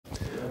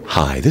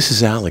Hi, this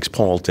is Alix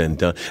Paultre,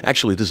 and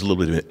actually this is a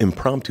little bit of an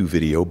impromptu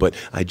video, but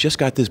I just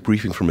got this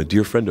briefing from a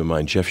dear friend of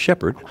mine, Jeff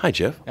Shepard. Hi,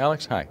 Jeff.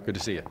 Alex, hi. Good to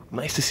see you.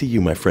 Nice to see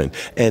you, my friend.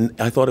 And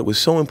I thought it was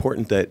so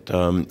important that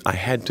I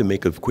had to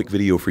make a quick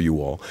video for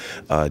you all.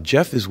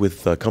 Jeff is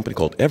with a company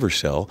called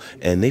Evercell,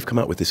 and they've come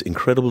out with this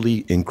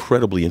incredibly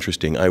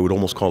interesting, I would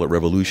almost call it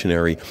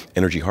revolutionary,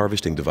 energy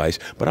harvesting device,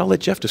 but I'll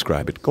let Jeff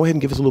describe it. Go ahead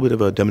and give us a little bit of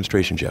a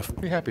demonstration, Jeff.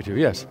 Be happy to,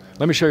 yes.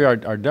 Let me show you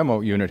our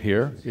demo unit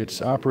here.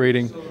 It's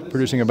operating,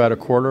 producing about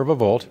 1/4 of a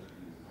volt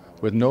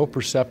with no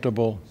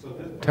perceptible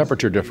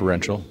temperature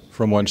differential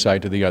from one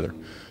side to the other.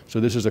 So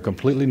this is a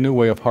completely new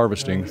way of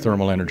harvesting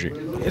thermal energy.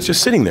 It's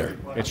just sitting there.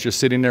 It's just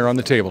sitting there on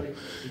the table.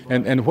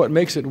 And what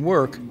makes it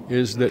work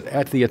is that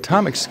at the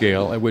atomic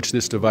scale at which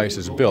this device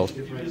is built,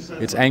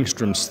 it's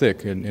angstroms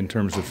thick in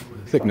terms of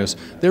thickness,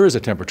 there is a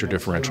temperature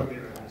differential,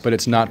 but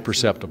it's not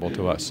perceptible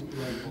to us.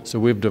 So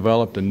we've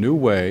developed a new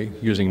way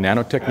using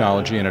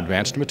nanotechnology and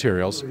advanced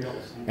materials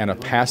and a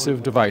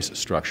passive device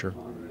structure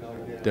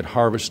that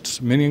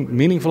harvests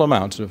meaningful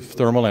amounts of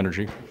thermal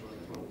energy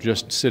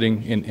just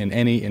sitting in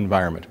any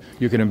environment.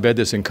 You can embed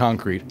this in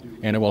concrete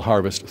and it will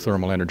harvest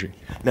thermal energy.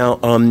 Now,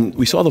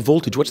 we saw the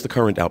voltage. What's the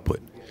current output?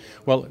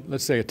 Well,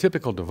 let's say a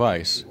typical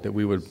device that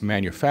we would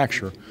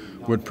manufacture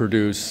would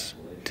produce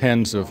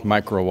tens of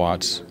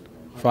microwatts,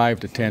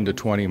 5 to 10 to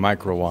 20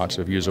 microwatts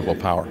of usable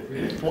power.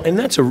 Well, and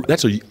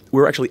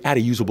we're actually at a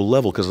usable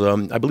level, because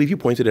I believe you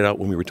pointed it out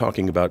when we were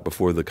talking about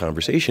before the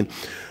conversation.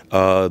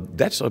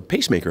 That's a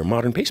pacemaker, a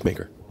modern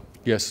pacemaker.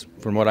 Yes,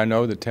 from what I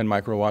know, the 10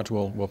 microwatts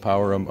will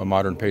power a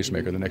modern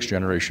pacemaker, the next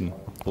generation.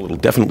 Well, it'll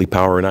definitely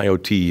power an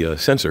IoT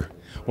sensor.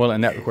 Well,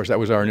 and that, of course, that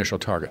was our initial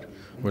target,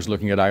 was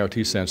looking at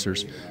IoT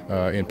sensors,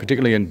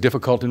 particularly in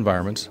difficult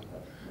environments.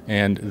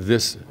 And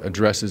this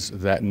addresses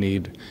that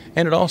need.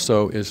 And it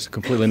also is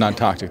completely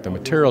non-toxic. The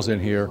materials in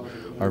here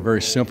are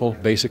very simple,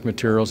 basic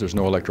materials. There's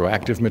no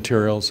electroactive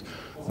materials.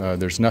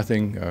 There's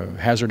nothing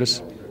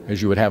hazardous,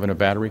 as you would have in a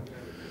battery.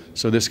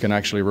 So this can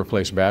actually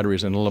replace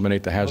batteries and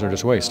eliminate the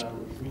hazardous waste.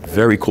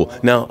 Very cool.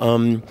 Now,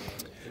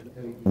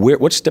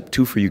 what's step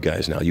 2 for you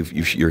guys now?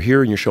 You're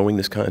here and you're showing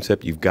this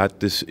concept. You've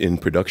got this in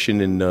production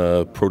in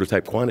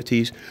prototype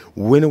quantities.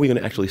 When are we going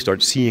to actually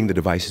start seeing the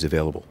devices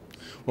available?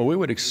 Well, we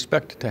would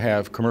expect to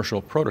have commercial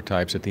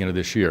prototypes at the end of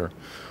this year,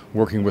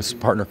 working with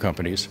partner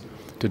companies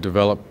to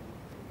develop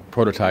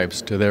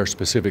prototypes to their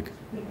specific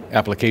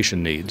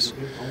application needs.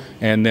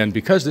 And then,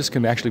 because this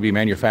can actually be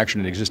manufactured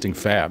in existing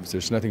fabs,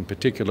 there's nothing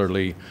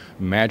particularly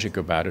magic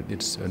about it.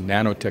 It's a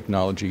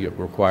nanotechnology. It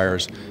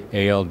requires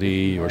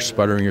ALD or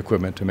sputtering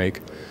equipment to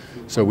make.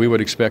 So we would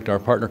expect our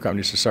partner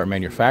companies to start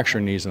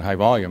manufacturing these in high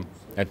volume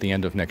at the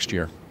end of next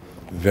year.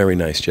 Very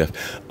nice, Jeff.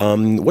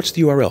 What's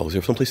the URL? Is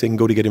there someplace they can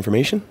go to get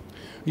information?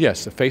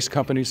 Yes,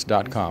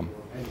 facecompanies.com.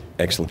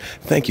 Excellent.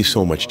 Thank you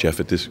so much, Jeff,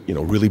 at this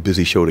really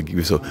busy show to give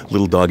us a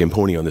little dog and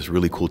pony on this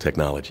really cool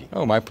technology.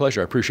 Oh, my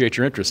pleasure. I appreciate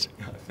your interest.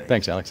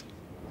 Thanks, Alex.